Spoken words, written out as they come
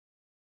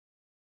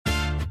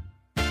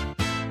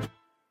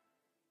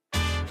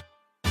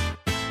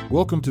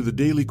Welcome to the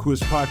Daily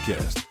Quiz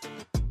Podcast.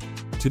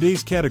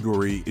 Today's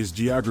category is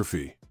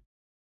Geography.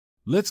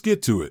 Let's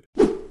get to it.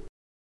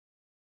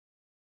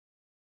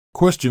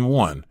 Question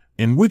 1.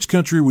 In which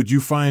country would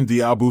you find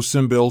the Abu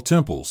Simbel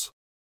temples?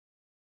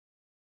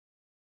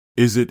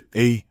 Is it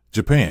A.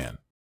 Japan,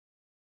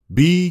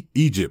 B.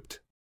 Egypt,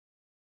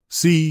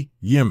 C.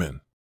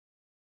 Yemen,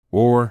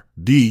 or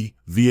D.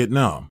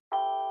 Vietnam?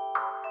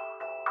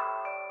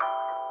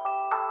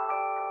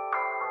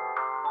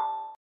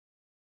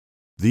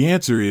 The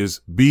answer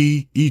is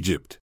B.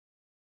 Egypt.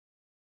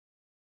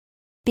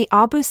 The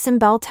Abu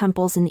Simbel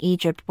temples in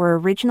Egypt were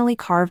originally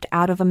carved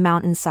out of a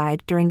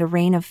mountainside during the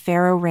reign of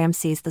Pharaoh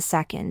Ramses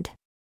II.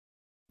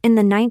 In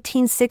the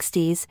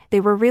 1960s, they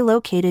were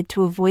relocated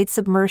to avoid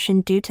submersion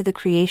due to the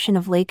creation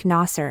of Lake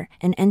Nasser,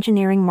 an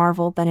engineering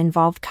marvel that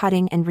involved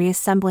cutting and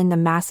reassembling the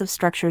massive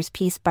structures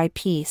piece by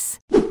piece.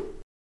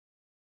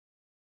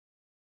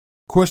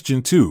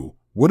 Question 2.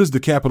 What is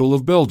the capital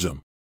of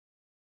Belgium?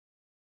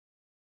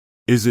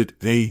 Is it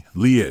A.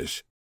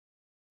 Liège,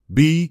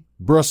 B.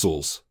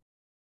 Brussels,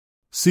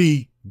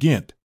 C.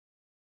 Ghent,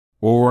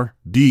 or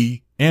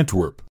D.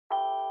 Antwerp?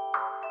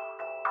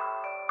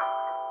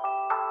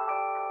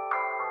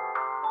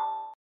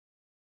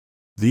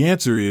 The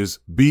answer is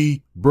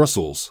B.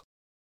 Brussels.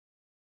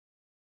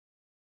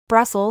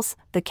 Brussels,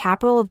 the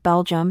capital of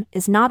Belgium,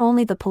 is not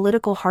only the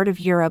political heart of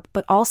Europe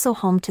but also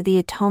home to the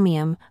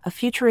Atomium, a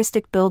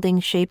futuristic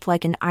building shaped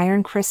like an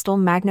iron crystal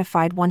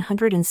magnified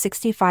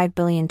 165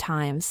 billion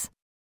times.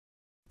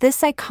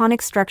 This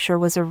iconic structure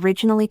was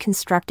originally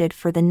constructed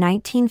for the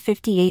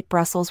 1958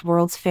 Brussels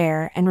World's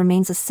Fair and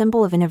remains a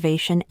symbol of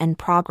innovation and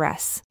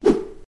progress.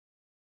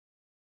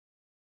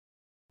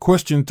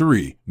 Question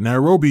 3.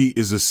 Nairobi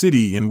is a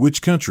city in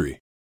which country?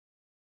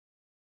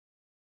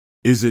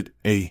 Is it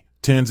A.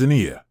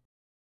 Tanzania,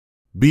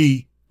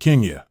 B.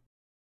 Kenya,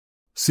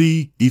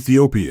 C.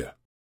 Ethiopia,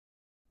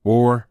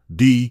 or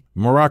D.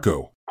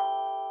 Morocco?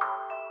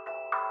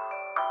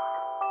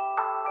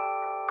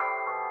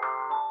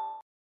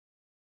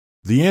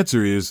 The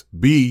answer is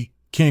B.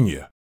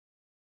 Kenya.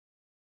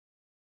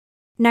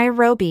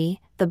 Nairobi,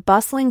 the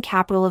bustling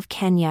capital of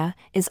Kenya,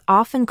 is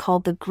often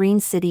called the Green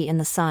City in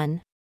the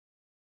Sun.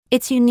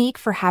 It's unique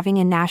for having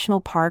a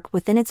national park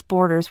within its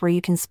borders where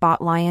you can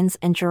spot lions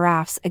and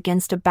giraffes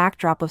against a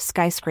backdrop of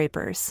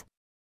skyscrapers.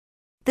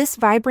 This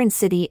vibrant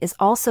city is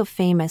also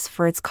famous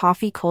for its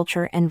coffee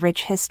culture and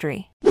rich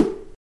history.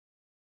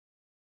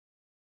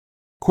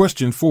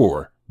 Question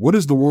 4. What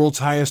is the world's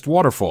highest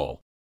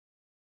waterfall?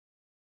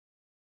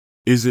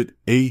 Is it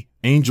A.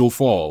 Angel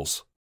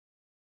Falls,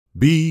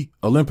 B.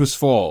 Olympus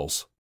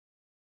Falls,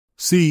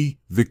 C.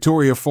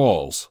 Victoria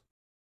Falls,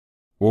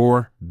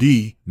 or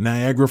D.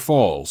 Niagara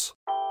Falls?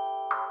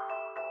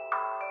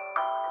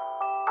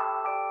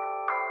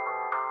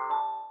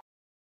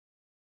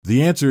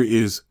 The answer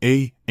is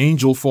A.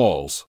 Angel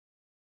Falls.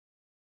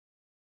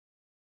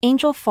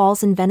 Angel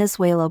Falls in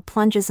Venezuela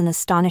plunges an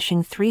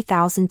astonishing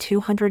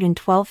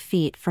 3,212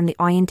 feet from the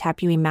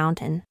Ollantaytambo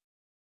mountain.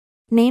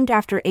 Named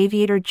after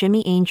aviator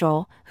Jimmy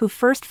Angel, who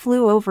first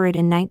flew over it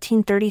in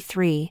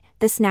 1933,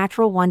 this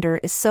natural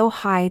wonder is so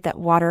high that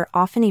water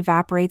often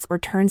evaporates or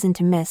turns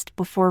into mist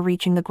before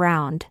reaching the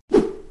ground.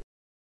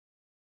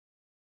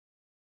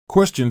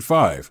 Question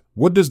 5.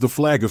 What does the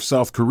flag of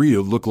South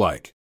Korea look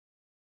like?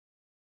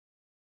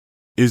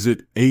 Is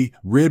it A.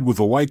 Red with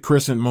a white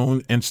crescent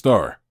moon and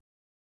star,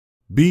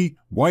 B.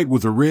 White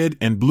with a red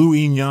and blue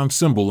yin-yang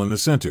symbol in the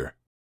center,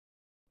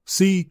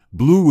 C.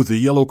 Blue with a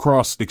yellow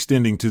cross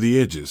extending to the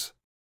edges,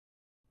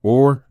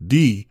 or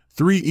D.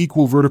 3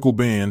 equal vertical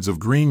bands of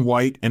green,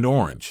 white, and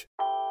orange?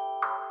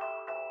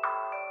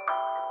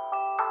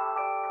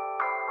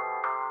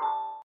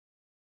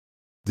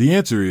 The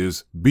answer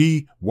is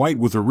B. White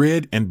with a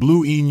red and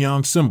blue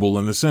yin-yang symbol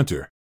in the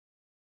center.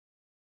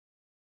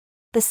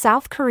 The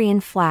South Korean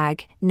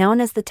flag,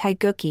 known as the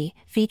taegukgi,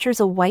 features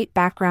a white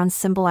background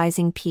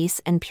symbolizing peace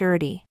and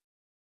purity.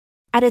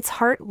 At its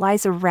heart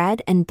lies a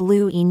red and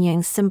blue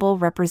yin-yang symbol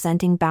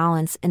representing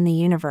balance in the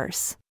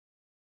universe.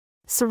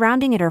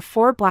 Surrounding it are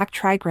 4 black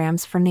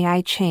trigrams from the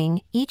I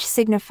Ching, each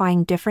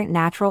signifying different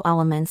natural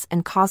elements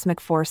and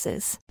cosmic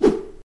forces.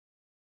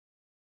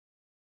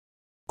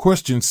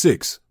 Question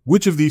 6.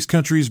 Which of these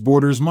countries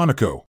borders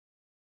Monaco?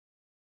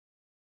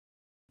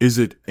 Is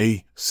it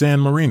A. San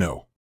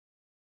Marino,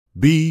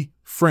 B.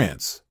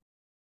 France,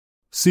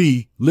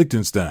 C.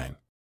 Liechtenstein,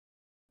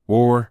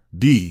 or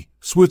D.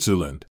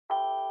 Switzerland?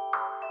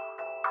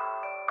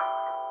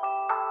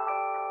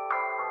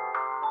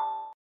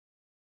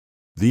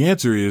 The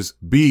answer is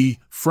B.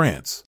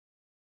 France.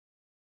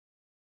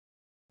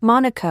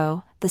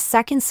 Monaco, the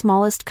second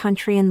smallest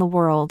country in the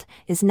world,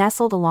 is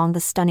nestled along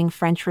the stunning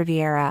French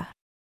Riviera.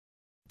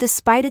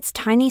 Despite its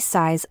tiny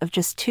size of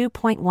just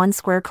 2.1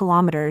 square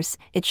kilometers,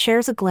 it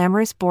shares a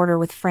glamorous border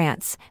with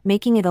France,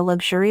 making it a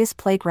luxurious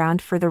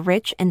playground for the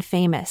rich and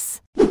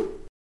famous.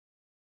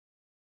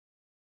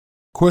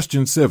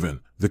 Question 7.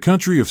 The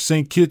country of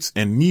Saint Kitts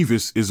and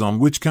Nevis is on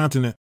which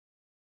continent?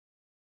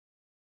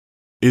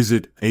 Is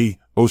it A.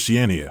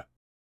 Oceania,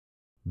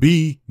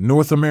 B.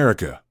 North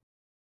America,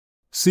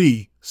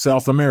 C.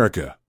 South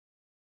America.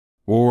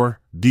 Or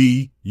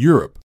D.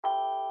 Europe.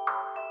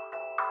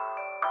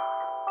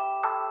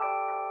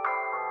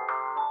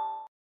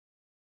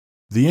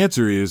 The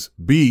answer is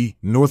B.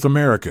 North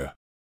America.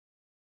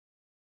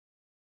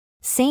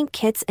 Saint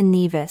Kitts and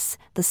Nevis,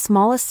 the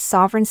smallest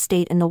sovereign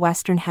state in the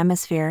Western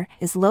Hemisphere,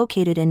 is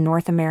located in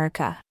North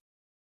America.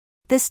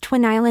 This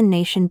twin-island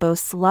nation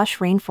boasts lush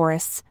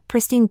rainforests,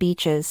 pristine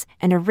beaches,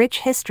 and a rich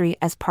history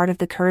as part of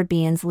the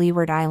Caribbean's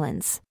Leeward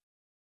Islands.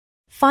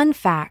 Fun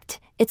fact,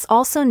 it's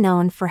also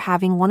known for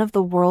having one of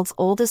the world's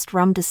oldest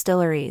rum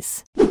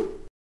distilleries.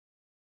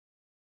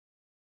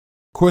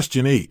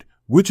 Question 8.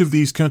 Which of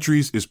these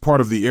countries is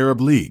part of the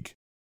Arab League?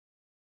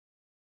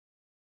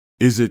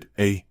 Is it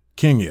A.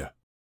 Kenya,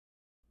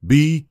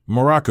 B.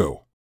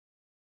 Morocco,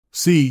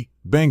 C.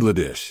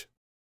 Bangladesh,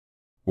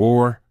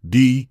 or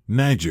D.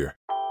 Niger?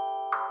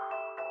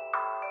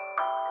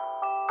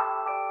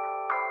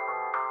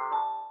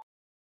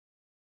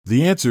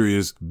 The answer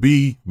is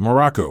B.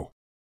 Morocco.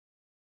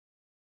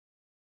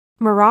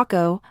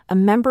 Morocco, a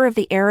member of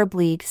the Arab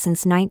League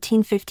since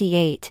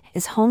 1958,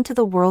 is home to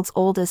the world's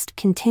oldest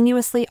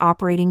continuously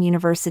operating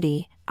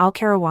university,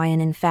 Al-Qarawiyyin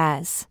in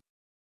Fez.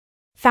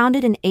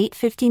 Founded in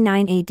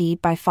 859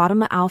 AD by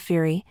Fatima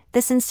al-Fihri,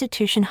 this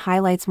institution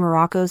highlights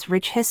Morocco's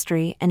rich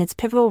history and its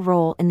pivotal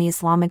role in the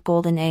Islamic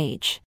Golden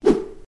Age.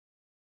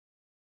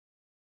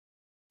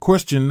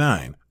 Question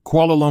 9.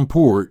 Kuala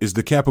Lumpur is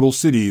the capital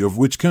city of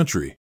which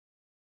country?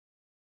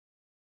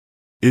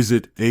 Is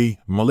it A.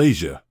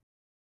 Malaysia,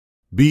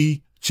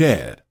 B.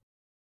 Chad,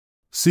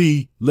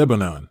 C.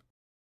 Lebanon,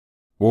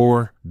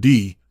 or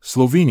D.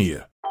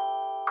 Slovenia?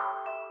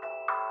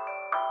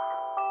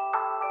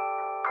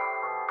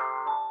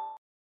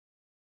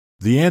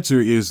 The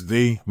answer is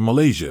A.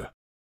 Malaysia.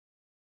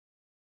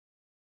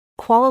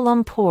 Kuala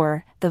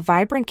Lumpur, the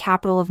vibrant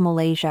capital of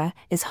Malaysia,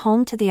 is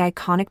home to the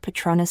iconic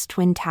Petronas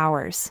Twin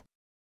Towers.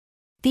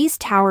 These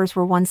towers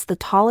were once the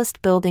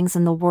tallest buildings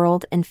in the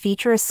world and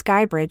feature a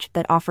skybridge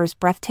that offers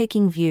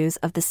breathtaking views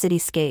of the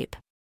cityscape.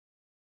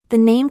 The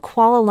name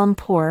Kuala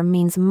Lumpur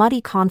means muddy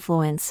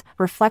confluence,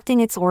 reflecting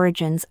its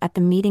origins at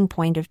the meeting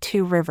point of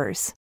two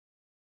rivers.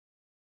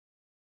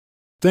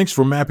 Thanks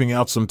for mapping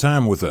out some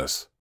time with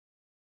us.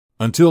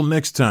 Until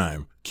next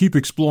time, keep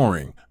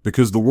exploring,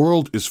 because the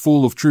world is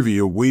full of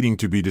trivia waiting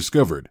to be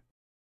discovered.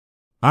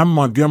 I'm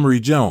Montgomery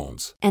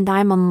Jones. And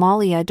I'm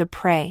Amalia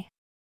Dupre.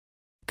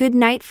 Good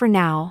night for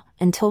now,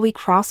 until we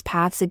cross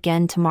paths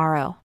again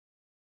tomorrow.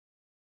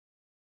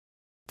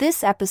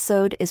 This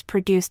episode is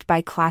produced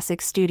by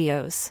Classic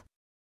Studios.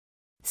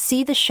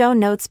 See the show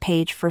notes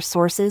page for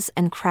sources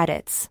and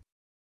credits.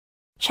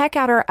 Check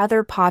out our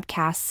other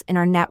podcasts in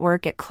our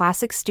network at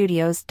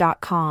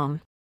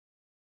classicstudios.com.